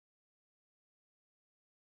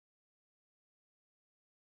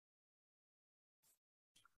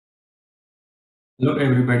Hello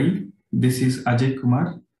everybody, this is Ajay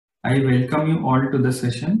Kumar. I welcome you all to the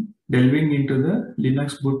session delving into the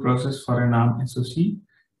Linux boot process for an ARM SoC.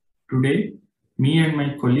 Today, me and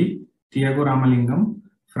my colleague Thiagu Ramalingam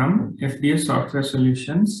from FDS Software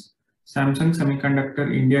Solutions, Samsung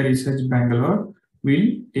Semiconductor India Research Bangalore will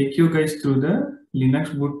take you guys through the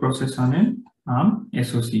Linux boot process on an ARM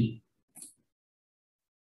SoC.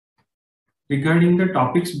 Regarding the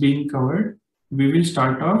topics being covered, we will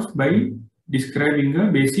start off by describing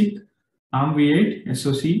a basic ARMv8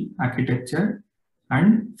 SoC architecture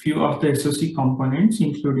and few of the SoC components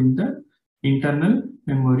including the internal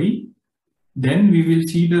memory. Then we will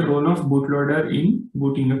see the role of bootloader in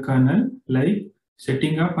booting a kernel, like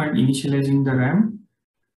setting up and initializing the RAM,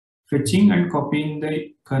 fetching and copying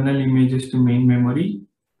the kernel images to main memory,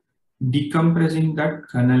 decompressing that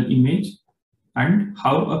kernel image, and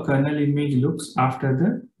how a kernel image looks after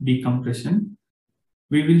the decompression.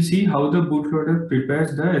 We will see how the bootloader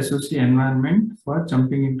prepares the SoC environment for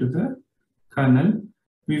jumping into the kernel.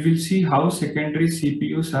 We will see how secondary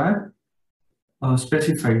CPUs are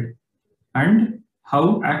specified and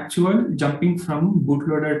how actual jumping from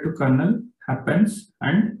bootloader to kernel happens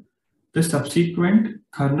and the subsequent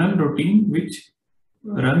kernel routine which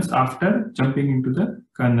runs after jumping into the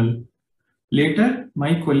kernel. Later,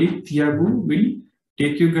 my colleague Thiagu will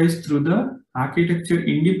take you guys through the architecture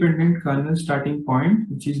independent kernel starting point,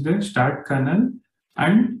 which is the start kernel,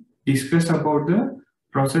 and discuss about the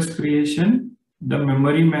process creation, the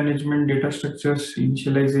memory management data structures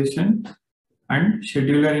initialization, and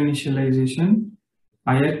scheduler initialization,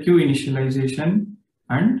 IRQ initialization,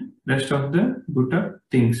 and rest of the boot up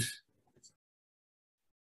things.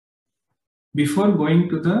 Before going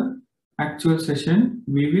to the actual session,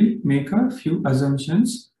 we will make a few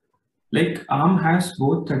assumptions. Like ARM has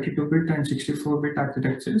both 32-bit and 64-bit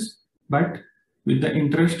architectures, but with the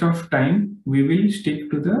interest of time, we will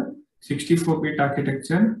stick to the 64-bit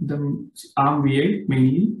architecture, the ARMv8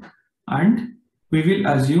 mainly, and we will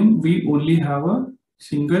assume we only have a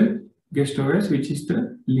single guest OS, which is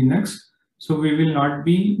the Linux. So we will not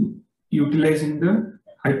be utilizing the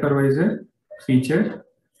hypervisor feature,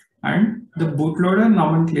 and the bootloader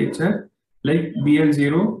nomenclature like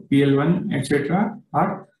BL0, BL1, etc.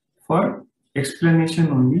 are for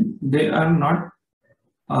explanation only. They are not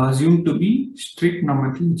assumed to be strict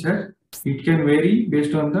nomenclature. It can vary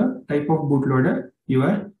based on the type of bootloader you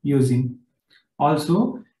are using.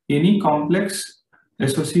 Also, any complex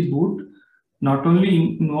SoC boot not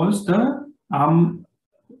only involves the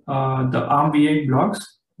ARMv8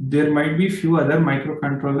 blocks, there might be few other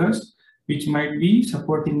microcontrollers which might be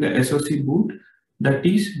supporting the SoC boot. That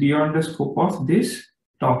is beyond the scope of this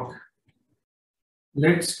talk.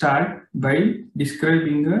 Let's start by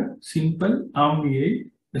describing a simple ARMv8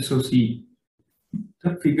 SoC.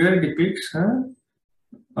 The figure depicts a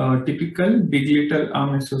typical big little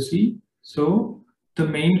ARM SoC. So the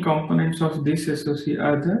main components of this SoC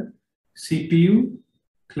are the CPU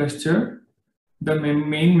cluster, the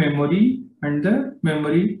main memory and the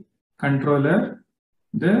memory controller,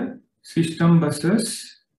 the system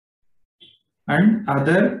buses, and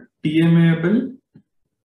other DMAable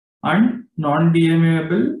and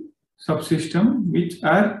non-DMAable subsystem which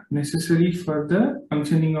are necessary for the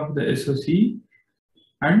functioning of the SoC.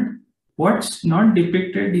 And what's not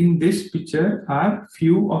depicted in this picture are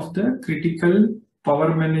few of the critical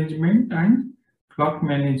power management and clock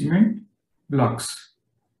management blocks.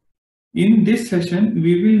 In this session,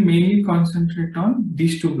 we will mainly concentrate on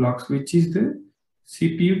these two blocks, which is the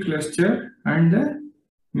CPU cluster and the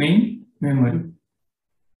main memory.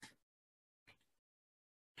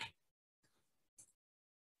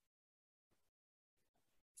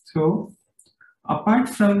 So, apart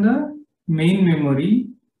from the main memory,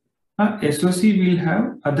 a SoC will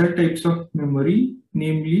have other types of memory,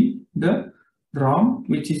 namely the ROM,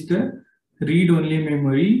 which is the read-only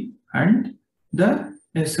memory, and the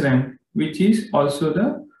SRAM, which is also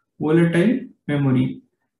the volatile memory.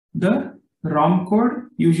 The ROM code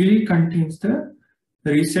usually contains the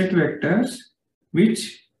reset vectors,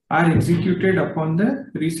 which are executed upon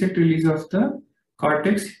the reset release of the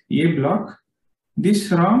Cortex-A block.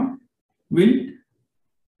 This ROM will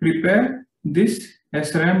prepare this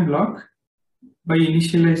SRAM block by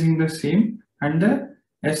initializing the same, and the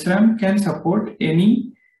SRAM can support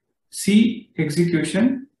any C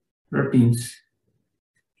execution routines.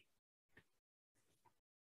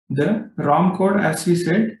 The ROM code, as we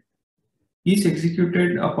said, is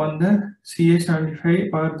executed upon the CA75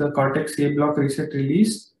 or the Cortex-A block reset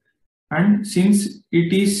release, and since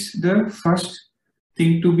it is the first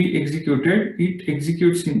thing to be executed, it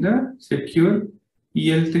executes in the secure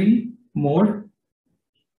EL3 mode.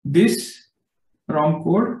 This ROM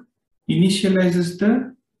code initializes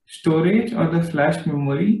the storage or the flash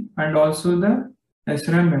memory and also the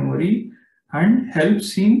SRAM memory and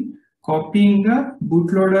helps in copying the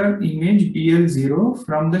bootloader image BL0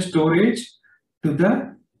 from the storage to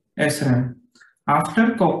the SRAM.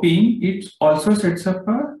 After copying, it also sets up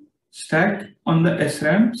a stack on the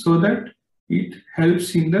SRAM so that it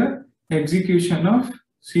helps in the execution of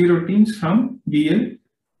C routines from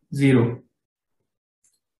BL0.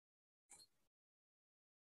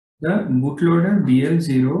 The bootloader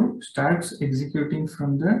BL0 starts executing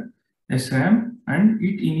from the SRAM and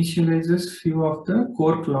it initializes few of the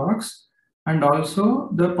core clocks and also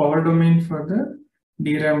the power domain for the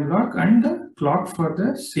DRAM block and the clock for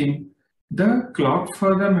the same. The clock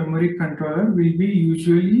for the memory controller will be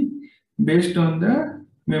usually based on the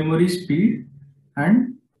memory speed,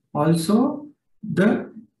 and also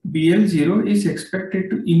the BL0 is expected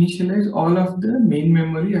to initialize all of the main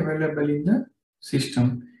memory available in the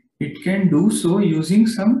system. It can do so using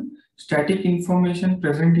some static information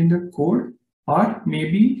present in the code or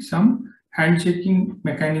maybe some hand-checking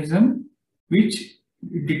mechanism which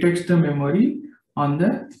detects the memory on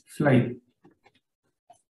the fly.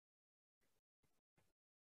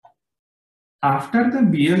 After the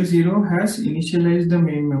BL0 has initialized the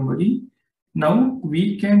main memory, now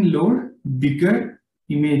we can load bigger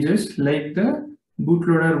images like the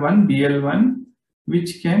bootloader 1 BL1,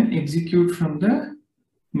 which can execute from the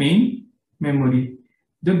main memory.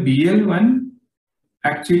 The BL1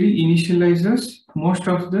 actually initializes most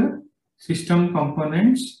of the system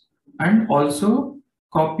components and also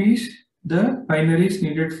copies the binaries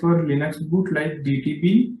needed for Linux boot like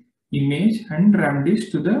DTB, image and RAM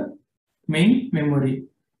disk to the main memory.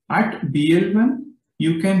 At BL1,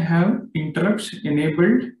 you can have interrupts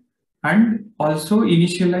enabled and also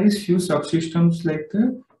initialize few subsystems like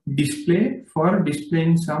the display for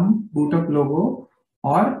displaying some boot up logo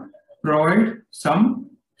or provide some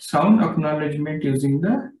sound acknowledgement using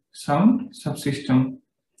the sound subsystem.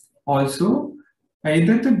 Also,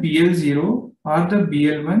 either the BL0 or the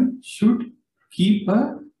BL1 should keep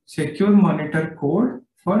a secure monitor code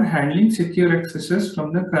for handling secure accesses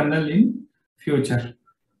from the kernel in future.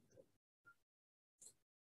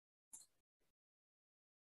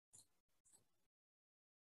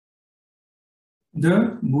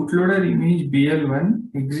 The bootloader image BL1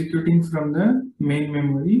 executing from the main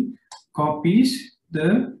memory copies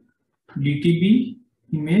the DTB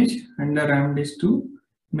image and the RAM disk to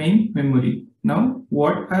main memory. Now,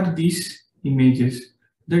 what are these images?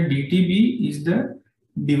 The DTB is the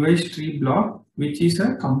device tree block, which is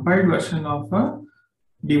a compiled version of a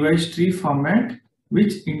device tree format,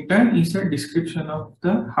 which in turn is a description of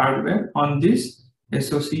the hardware on this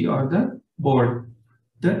SoC or the board.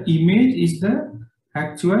 The image is the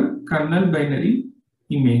actual kernel binary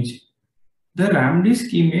image. The RAM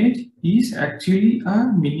disk image is actually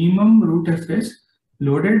a minimum root FS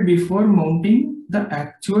loaded before mounting the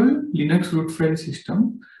actual Linux root file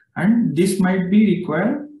system, and this might be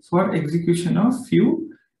required for execution of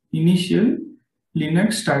few initial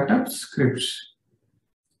Linux startup scripts.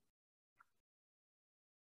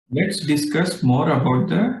 Let's discuss more about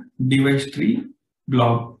the device tree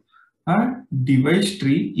blob. A device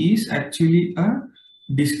tree is actually a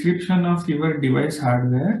description of your device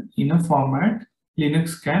hardware in a format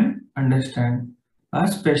Linux can understand. A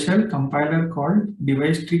special compiler called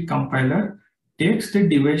device tree compiler takes the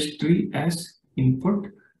device tree as input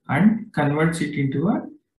and converts it into a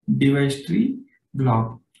device tree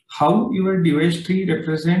blob. How your device tree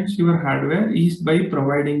represents your hardware is by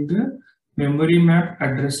providing the memory map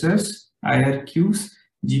addresses, IRQs,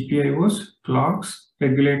 GPIOs, clocks,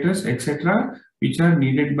 regulators, etc., which are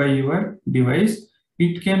needed by your device.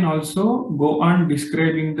 It can also go on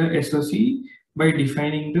describing the SoC by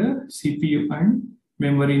defining the CPU and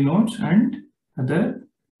memory nodes and other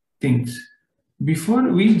things.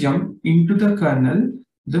 Before we jump into the kernel,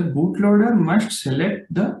 the bootloader must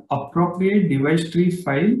select the appropriate device tree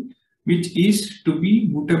file which is to be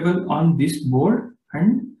bootable on this board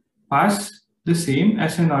and pass the same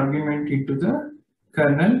as an argument into the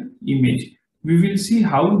kernel image. We will see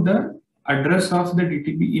how the address of the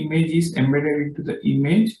DTB image is embedded into the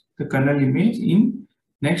image, the kernel image, in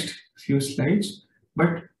next few slides.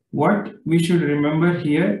 But what we should remember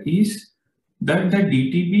here is that the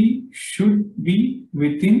DTB should be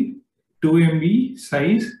within 2 MB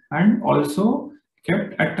size and also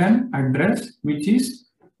kept at an address which is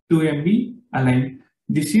 2 MB aligned.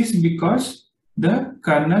 This is because the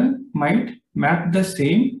kernel might map the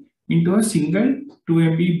same into a single 2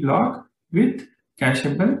 MB block with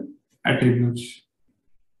cacheable attributes.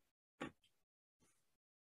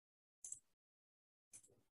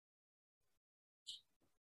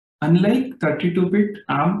 Unlike 32-bit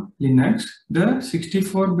ARM Linux, the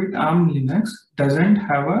 64-bit ARM Linux doesn't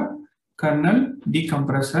have a kernel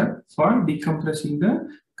decompressor for decompressing the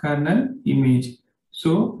kernel image.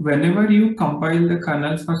 So whenever you compile the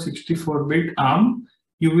kernel for 64-bit ARM,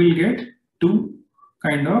 you will get two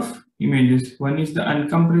kind of images. One is the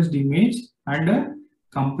uncompressed image and a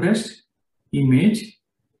compressed image.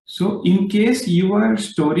 So in case you are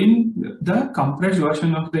storing the compressed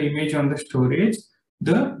version of the image on the storage,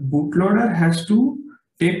 the bootloader has to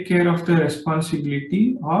take care of the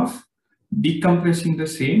responsibility of decompressing the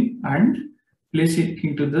same and place it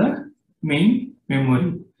into the main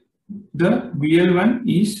memory. The VL1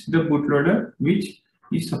 is the bootloader which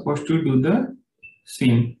is supposed to do the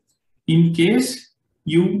same. In case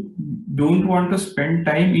you don't want to spend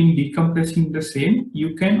time in decompressing the same,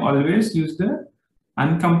 you can always use the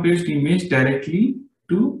uncompressed image directly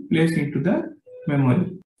to place into the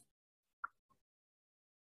memory.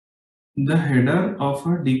 The header of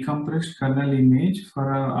a decompressed kernel image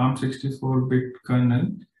for a ARM64-bit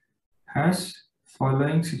kernel has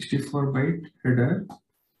following 64-byte header.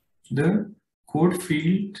 The code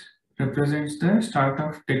field represents the start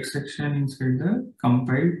of text section inside the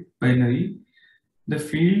compiled binary. The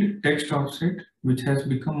field text offset, which has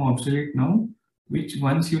become obsolete now, which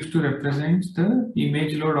once used to represent the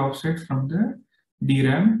image load offset from the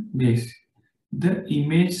DRAM base. The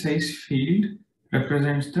image size field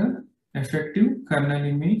represents the effective kernel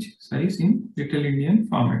image size in Little Endian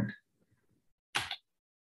format.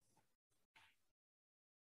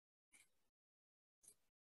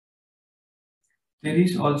 There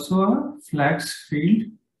is also a flags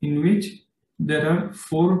field in which there are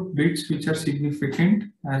 4 bits which are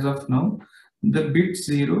significant as of now. The bit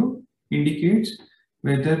 0 indicates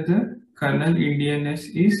whether the kernel Indianness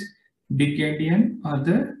is Big Endian or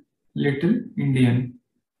the Little Endian,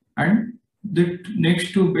 and the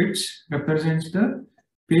next 2 bits represents the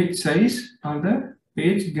page size or the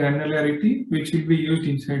page granularity which will be used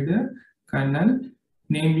inside the kernel,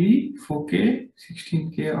 namely 4K,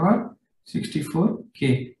 16K or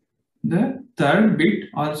 64K. The third bit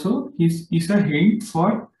also is a hint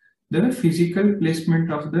for the physical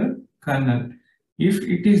placement of the kernel. If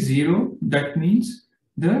it is 0, that means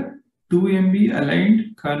the 2 MB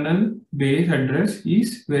aligned kernel base address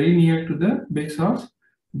is very near to the base of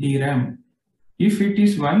DRAM. If it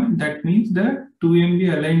is 1, that means the 2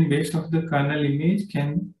 MB aligned base of the kernel image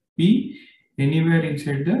can be anywhere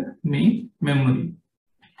inside the main memory.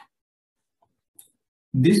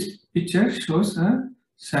 This picture shows a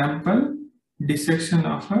sample dissection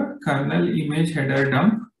of a kernel image header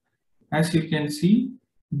dump. As you can see,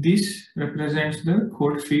 this represents the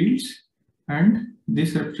code fields and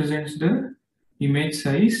this represents the image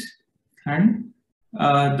size, and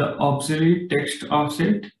the obsolete text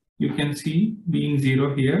offset you can see being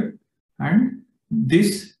 0 here, and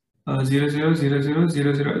this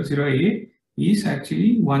 000000A is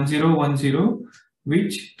actually 1010,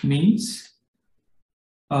 which means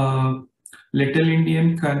Little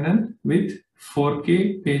Endian kernel with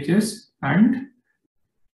 4K pages and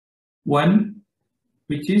 1,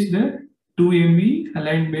 which is the 2 MB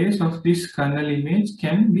aligned base of this kernel image,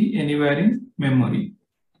 can be anywhere in memory.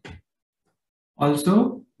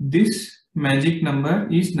 Also, this magic number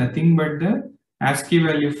is nothing but the ASCII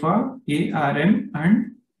value for ARM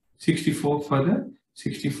and 64 for the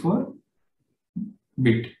 64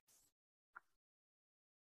 bit.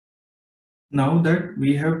 Now that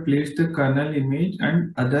we have placed the kernel image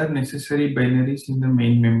and other necessary binaries in the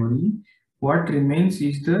main memory, what remains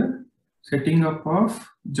is the setting up of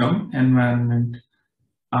jump environment.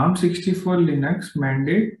 ARM64 Linux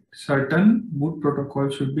mandate certain boot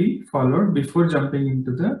protocols should be followed before jumping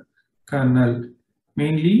into the kernel.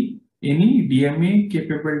 Mainly, any DMA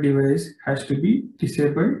capable device has to be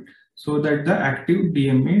disabled so that the active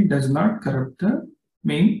DMA does not corrupt the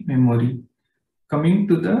main memory. Coming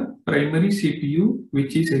to the primary CPU,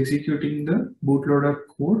 which is executing the bootloader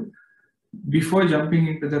code, before jumping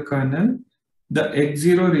into the kernel, the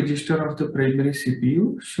X0 register of the primary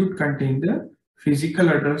CPU should contain the physical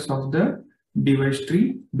address of the device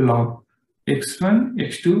tree block. X1,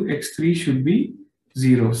 X2, X3 should be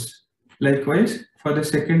zeros. Likewise, for the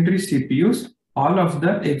secondary CPUs, all of the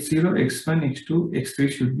X0, X1, X2,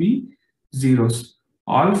 X3 should be zeros.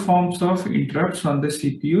 All forms of interrupts on the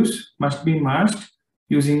CPUs must be masked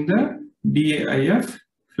using the DAIF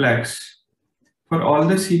flags. For all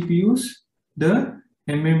the CPUs, the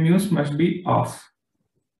MMUs must be off,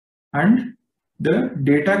 and the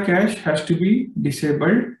data cache has to be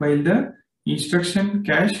disabled while the instruction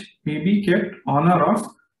cache may be kept on or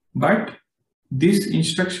off, but this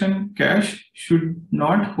instruction cache should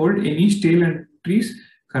not hold any stale entries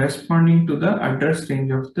corresponding to the address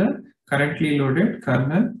range of the currently loaded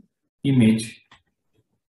kernel image.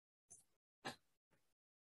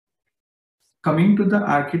 Coming to the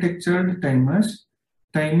architectural timers,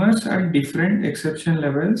 timers at different exception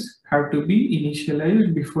levels have to be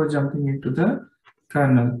initialized before jumping into the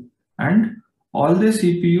kernel, and all the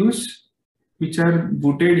CPUs which are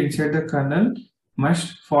booted inside the kernel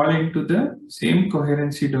must fall into the same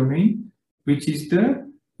coherency domain, which is the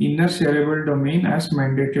inner shareable domain as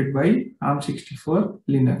mandated by ARM64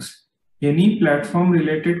 Linux. Any platform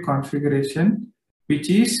related configuration which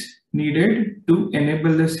is needed to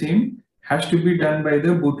enable the same has to be done by the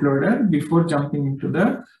bootloader before jumping into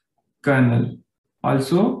the kernel.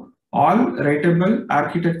 Also, all writable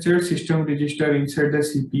architecture system register inside the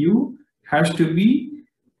CPU has to be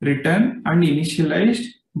written and initialized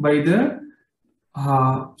by the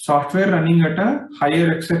software running at a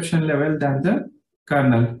higher exception level than the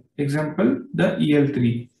kernel. Example, the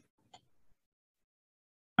EL3.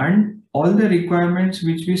 And all the requirements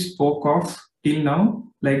which we spoke of till now,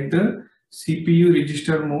 like the CPU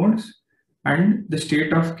register modes and the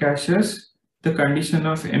state of caches, the condition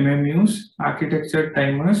of MMUs, architecture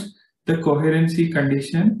timers, the coherency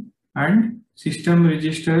condition, and system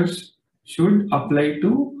registers should apply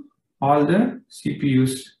to all the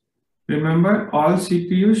CPUs. Remember, all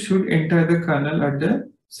CPUs should enter the kernel at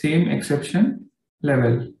the same exception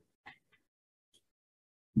level.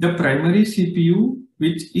 The primary CPU,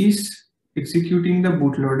 which is executing the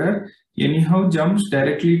bootloader, anyhow jumps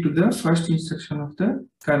directly to the first instruction of the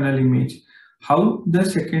kernel image. How the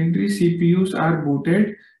secondary CPUs are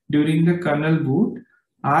booted during the kernel boot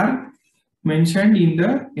are mentioned in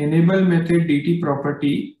the enable method DT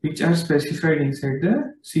property, which are specified inside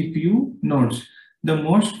the CPU nodes. The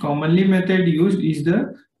most commonly method used is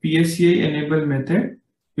the PSCI enable method,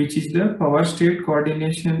 which is the power state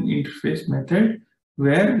coordination interface method,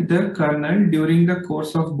 where the kernel during the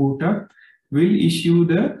course of boot up will issue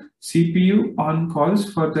the CPU on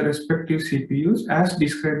calls for the respective CPUs as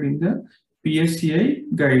described in the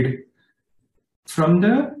PSCI guide. From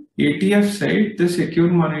the ATF side, the secure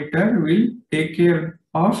monitor will take care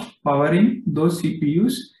of powering those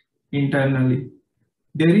CPUs internally.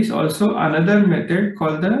 There is also another method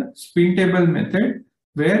called the spin table method,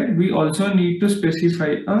 where we also need to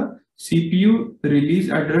specify a CPU release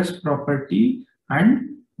address property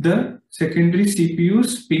and the secondary CPU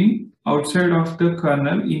spin outside of the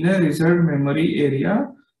kernel in a reserved memory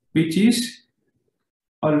area, which is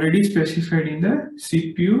already specified in the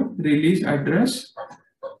CPU release address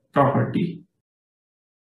property.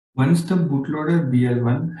 Once the bootloader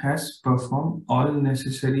BL1 has performed all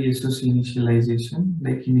necessary SoC initialization,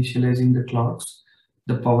 like initializing the clocks,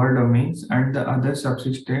 the power domains, and the other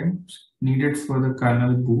subsystems needed for the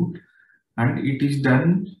kernel boot, and it is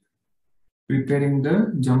done preparing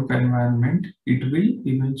the jump environment, it will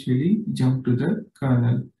eventually jump to the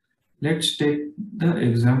kernel. Let's take the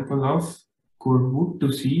example of code boot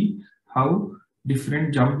to see how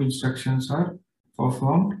different jump instructions are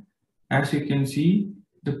performed. As you can see,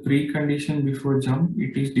 the precondition before jump,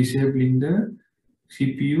 it is disabling the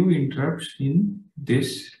CPU interrupts in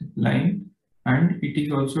this line, and it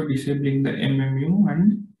is also disabling the MMU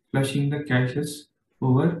and flushing the caches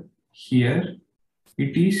over here.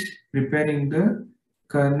 It is preparing the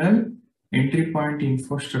kernel entry point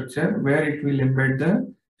infrastructure, where it will embed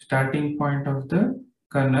the starting point of the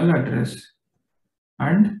kernel address.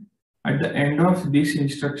 And at the end of these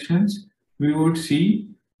instructions, we would see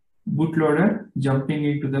bootloader jumping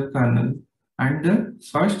into the kernel and the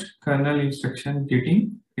first kernel instruction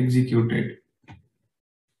getting executed.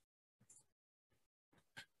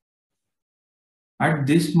 At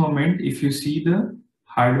this moment, if you see the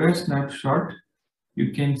hardware snapshot,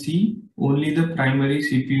 you can see only the primary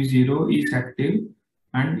CPU 0 is active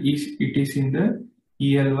and it is in the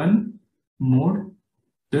EL1 mode.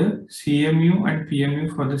 The CMU and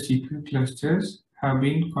PMU for the CPU clusters have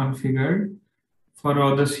been configured. For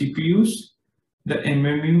all the CPUs, the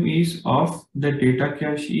MMU is off, the data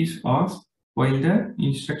cache is off, while the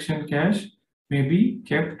instruction cache may be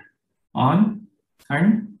kept on,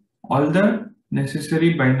 and all the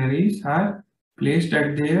necessary binaries are placed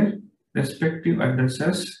at their respective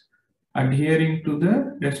addresses, adhering to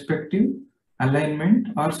the respective alignment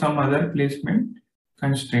or some other placement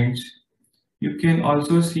constraints. You can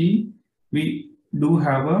also see we do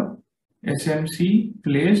have a SMC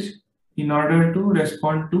placed in order to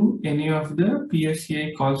respond to any of the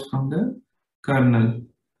PSCI calls from the kernel.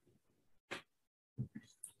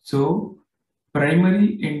 So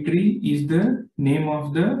primary entry is the name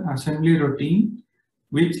of the assembly routine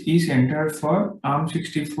which is entered for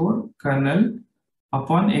ARM64 kernel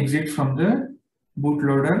upon exit from the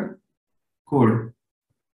bootloader code.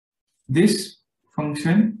 This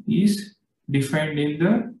function is defined in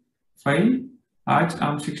the file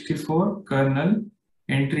arch-arm64 kernel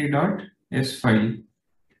entry.s file.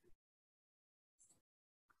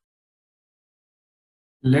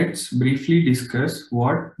 Let's briefly discuss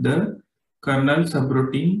what the kernel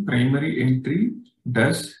subroutine primary entry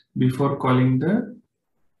does before calling the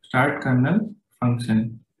start kernel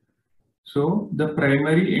function. So the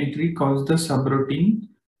primary entry calls the subroutine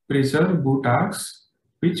preserve boot args,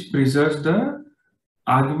 which preserves the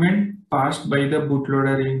argument passed by the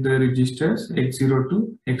bootloader in the registers x0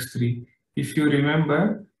 to x3. If you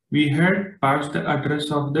remember, we had passed the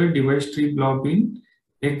address of the device tree blob in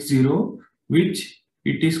x0, which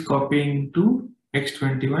it is copying to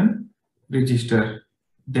x21 register.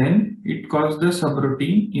 Then it calls the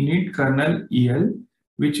subroutine init kernel el,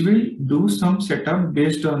 which will do some setup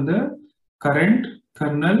based on the current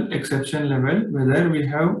kernel exception level, whether we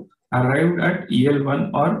have arrived at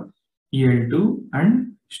el1 or el2,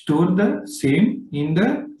 and store the same in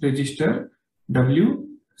the register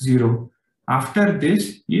w0. After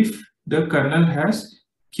this, if the kernel has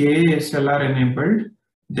KSLR enabled,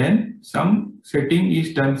 then some setting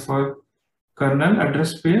is done for kernel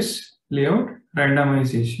address space layout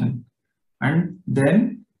randomization, and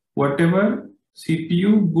then whatever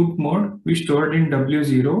CPU boot mode we stored in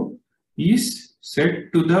W0 is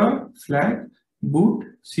set to the flag boot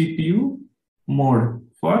CPU mode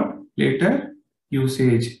for later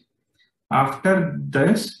usage. After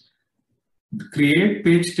this, create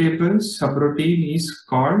page tables subroutine is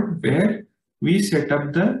called, where we set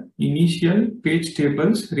up the initial page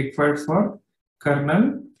tables required for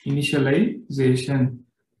kernel initialization.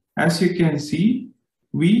 As you can see,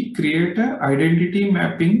 we create an identity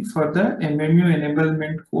mapping for the MMU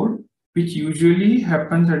enablement code, which usually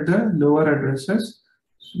happens at the lower addresses,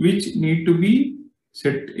 which need to be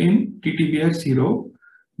set in TTBR0.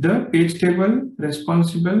 The page table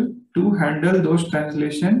responsible to handle those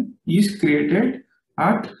translation is created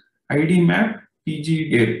at IDMap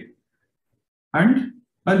pgdir, and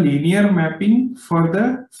a linear mapping for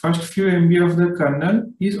the first few MB of the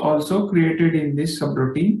kernel is also created in this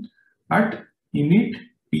subroutine at init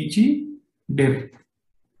pgdir.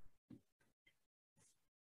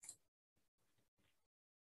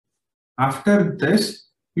 After this,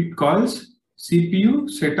 it calls CPU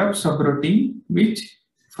setup subroutine, which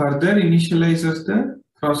further initializes the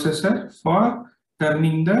processor for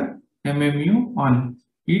turning the MMU on.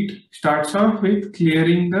 It starts off with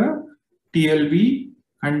clearing the TLB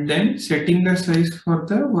and then setting the size for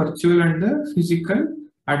the virtual and the physical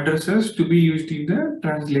addresses to be used in the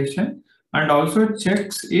translation, and also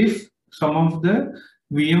checks if some of the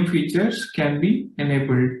VM features can be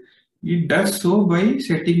enabled. It does so by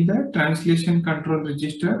setting the translation control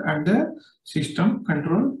register and the system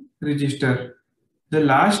control register. The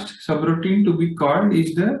last subroutine to be called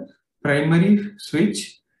is the primary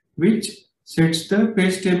switch, which sets the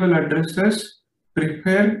page table addresses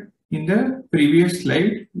prepared in the previous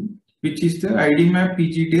slide, which is the IDMap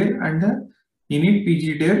pgdir and the init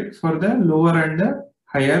pgdir for the lower and the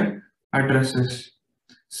higher addresses.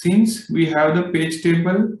 Since we have the page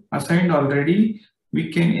table assigned already,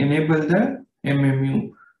 we can enable the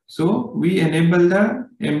MMU. So we enable the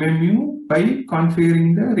MMU by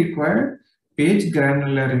configuring the required page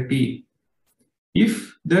granularity.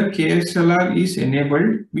 If the KSLR is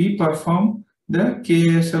enabled, we perform the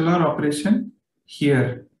KSLR operation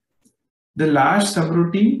here. The last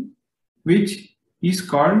subroutine, which is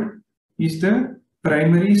called, is the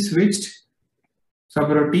primary switched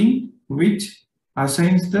subroutine, which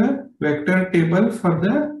assigns the vector table for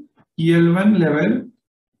the EL1 level,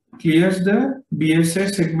 clears the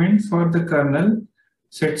BSA segment for the kernel,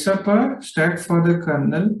 sets up a stack for the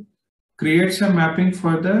kernel, creates a mapping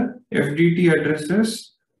for the FDT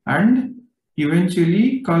addresses, and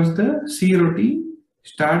eventually calls the croutine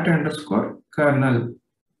start underscore kernel.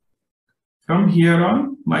 From here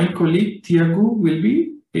on, my colleague Thiagu will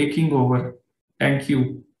be taking over. Thank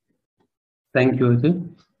you. Thank you, Ajay.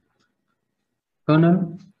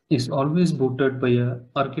 Kernel is always booted by a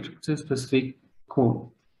architecture-specific code,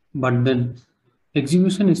 but then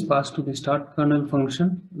execution is passed to the start kernel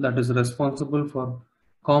function that is responsible for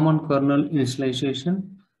common kernel initialization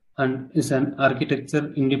and is an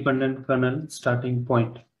architecture-independent kernel starting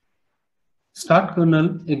point. Start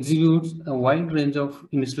kernel executes a wide range of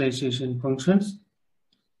initialization functions.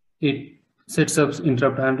 It sets up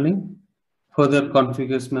interrupt handling, further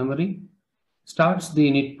configures memory, starts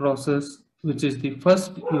the init process, which is the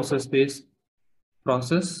first user space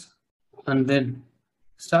process, and then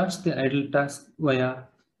starts the idle task via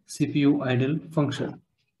CPU idle function.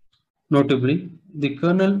 Notably, the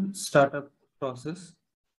kernel startup process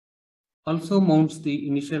also mounts the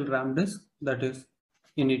initial RAM disk, that is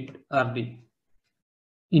init RD.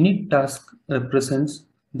 Init task represents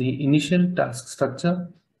the initial task structure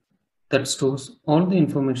that stores all the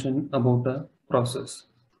information about a process.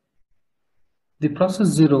 The process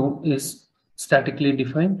 0 is statically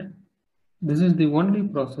defined. This is the only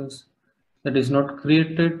process that is not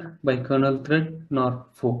created by kernel thread nor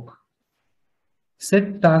fork.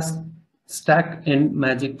 Set task stack end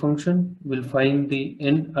magic function will find the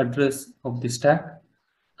end address of the stack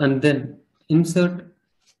and then insert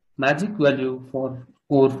magic value for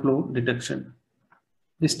overflow detection.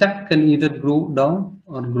 The stack can either grow down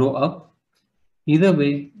or grow up. Either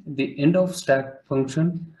way, the end of stack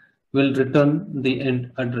function will return the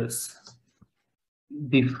end address.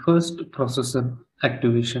 The first processor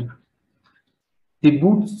activation. The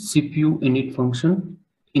boot CPU init function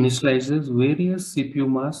initializes various CPU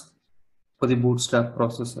masks for the bootstrap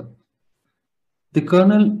processor. The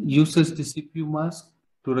kernel uses the CPU mask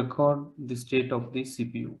to record the state of the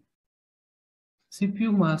CPU.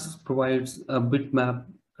 CPU mask provides a bitmap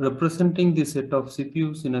representing the set of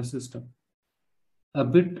CPUs in a system. A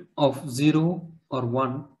bit of 0 or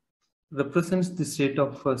 1 represents the state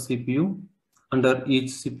of a CPU under each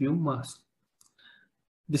CPU mask.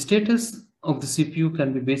 The status of the CPU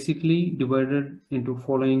can be basically divided into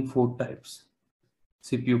following 4 types: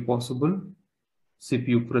 CPU possible,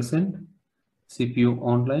 CPU present, CPU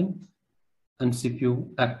online, and CPU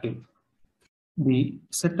active. The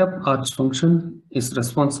setup arch function is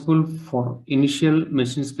responsible for initial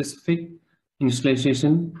machine-specific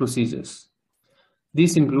initialization procedures.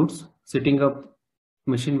 This includes setting up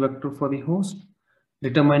machine vector for the host,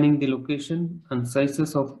 determining the location and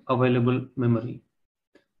sizes of available memory.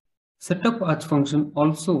 Setup arch function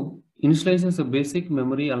also initializes a basic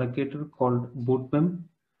memory allocator called bootmem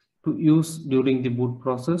to use during the boot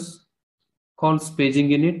process, calls paging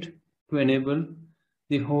init to enable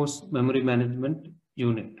the host memory management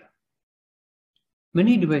unit.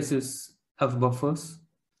 Many devices have buffers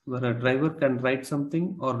where a driver can write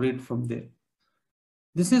something or read from there.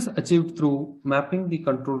 This is achieved through mapping the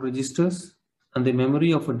control registers and the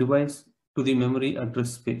memory of a device to the memory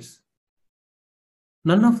address space.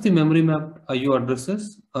 None of the memory mapped I/O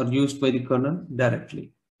addresses are used by the kernel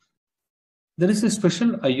directly. There is a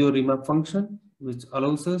special I/O remap function which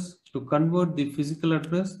allows us to convert the physical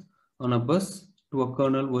address on a bus to a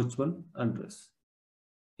kernel virtual address.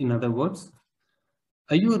 In other words,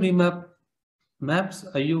 I/O remap maps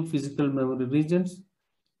I/O physical memory regions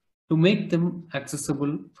to make them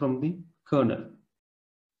accessible from the kernel.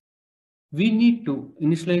 We need to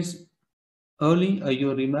initialize early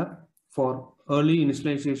I/O remap for early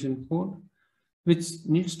initialization code, which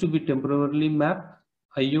needs to be temporarily mapped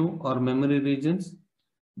I/O or memory regions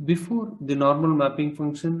before the normal mapping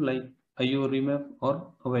function like I/O remap are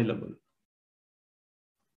available.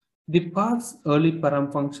 The parse early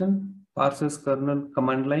param function parses kernel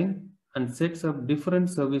command line and sets up different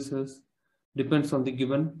services depends on the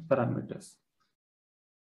given parameters.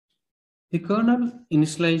 The kernel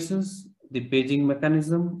initializes the paging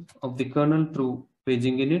mechanism of the kernel through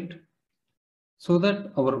paging init so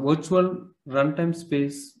that our virtual runtime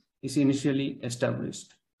space is initially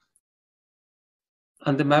established.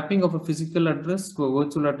 And the mapping of a physical address to a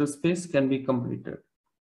virtual address space can be completed.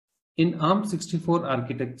 In ARM64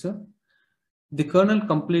 architecture, the kernel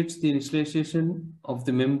completes the initialization of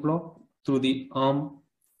the mem-block through the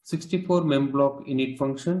ARM64 mem-block init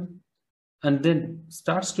function and then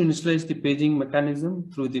starts to initialize the paging mechanism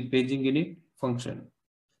through the paging init function.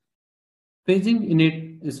 Paging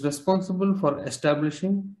init is responsible for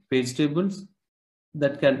establishing page tables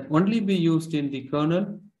that can only be used in the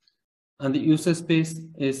kernel and the user space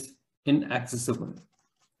is inaccessible.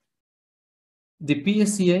 The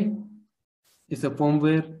PSCI is a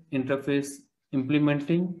firmware interface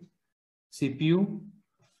implementing CPU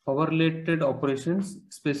power-related operations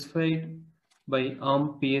specified by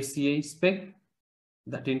ARM PSCI spec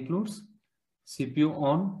that includes CPU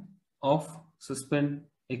on, off, suspend,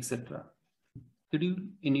 etc. Schedule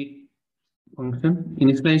init function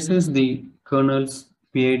initializes the kernel's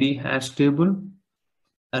PID hash table,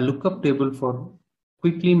 a lookup table for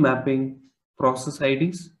quickly mapping process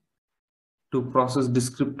IDs to process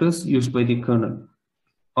descriptors used by the kernel.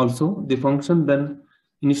 Also, the function then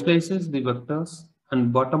initializes the vectors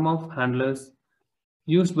and bottom-up handlers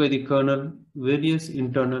used by the kernel various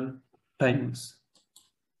internal timers.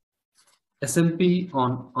 SMP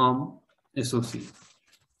on ARM SoC.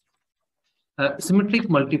 A symmetric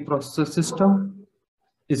multiprocessor system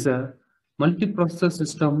is a multiprocessor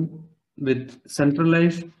system with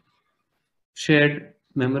centralized shared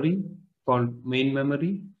memory called main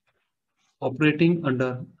memory, operating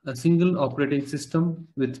under a single operating system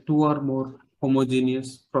with two or more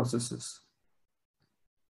homogeneous processes.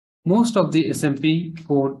 Most of the SMP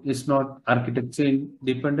code is not architecture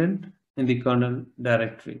dependent in the kernel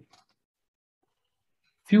directory.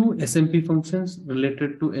 Few SMP functions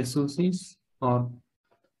related to SoCs or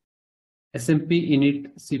SMP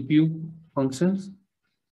init CPU functions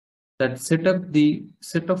that set up the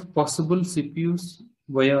set of possible CPUs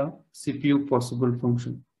via CPU possible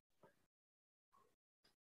function.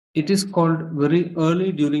 It is called very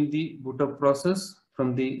early during the boot-up process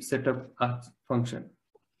from the setup function.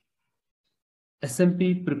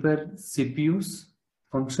 SMP prepare CPUs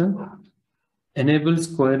function enables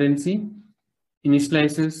coherency,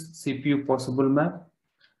 initializes CPU possible map,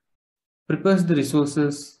 prepares the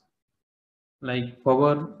resources like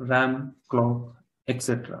power, RAM, clock,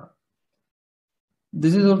 etc.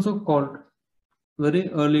 This is also called very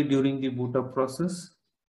early during the boot-up process,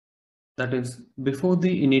 that is before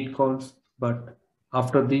the init calls but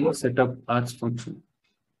after the setup arch function.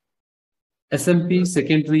 SMP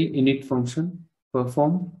secondary init function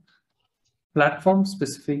perform platform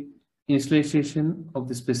specific initialization of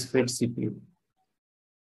the specified CPU.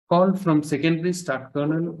 Called from secondary start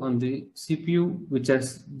kernel on the CPU which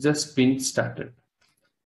has just been started.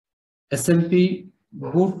 SMP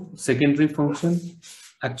boot secondary function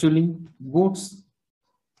actually boots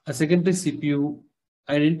a secondary CPU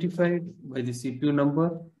identified by the CPU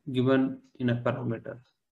number given in a parameter.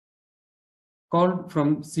 Called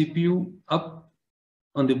from CPU up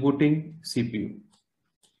on the booting CPU.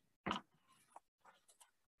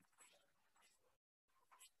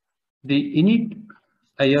 The init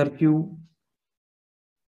IRQ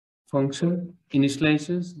function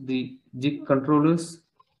initializes the JIT controllers,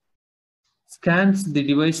 scans the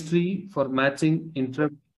device tree for matching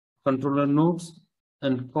interrupt controller nodes,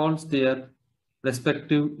 and calls their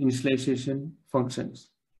respective initialization functions.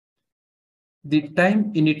 The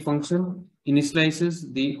time init function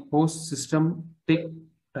initializes the host system tick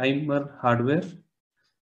timer hardware.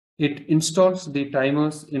 It installs the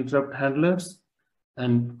timer's interrupt handlers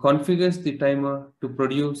and configures the timer to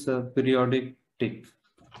produce a periodic tick.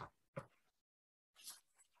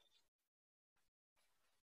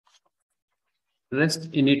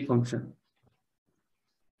 REST init function.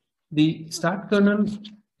 The start kernel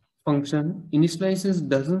function initializes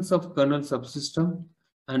dozens of kernel subsystems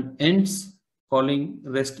and ends calling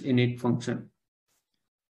REST init function.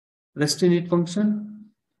 REST init function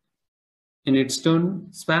in its turn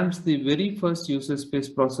spams the very first user space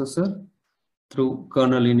processor through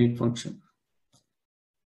kernel init function.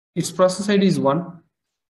 Its process ID is 1.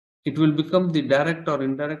 It will become the direct or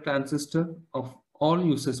indirect ancestor of all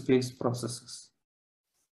user space processes.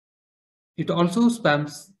 It also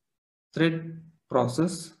spams thread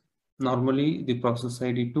process, normally the process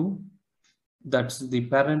ID 2, that's the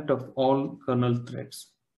parent of all kernel threads.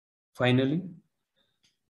 Finally,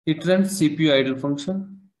 it runs CPU idle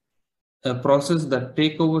function, a process that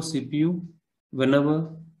takes over CPU whenever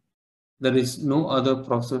there is no other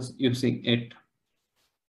process using it.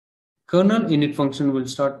 Kernel init function will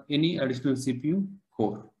start any additional CPU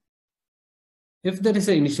core. If there is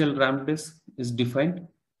an initial RAM disk is defined,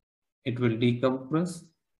 it will decompress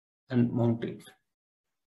and mount it.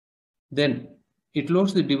 Then it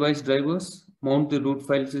loads the device drivers, mount the root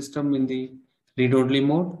file system in the read-only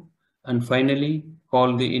mode, and finally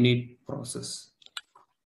call the init process.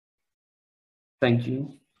 Thank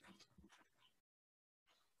you.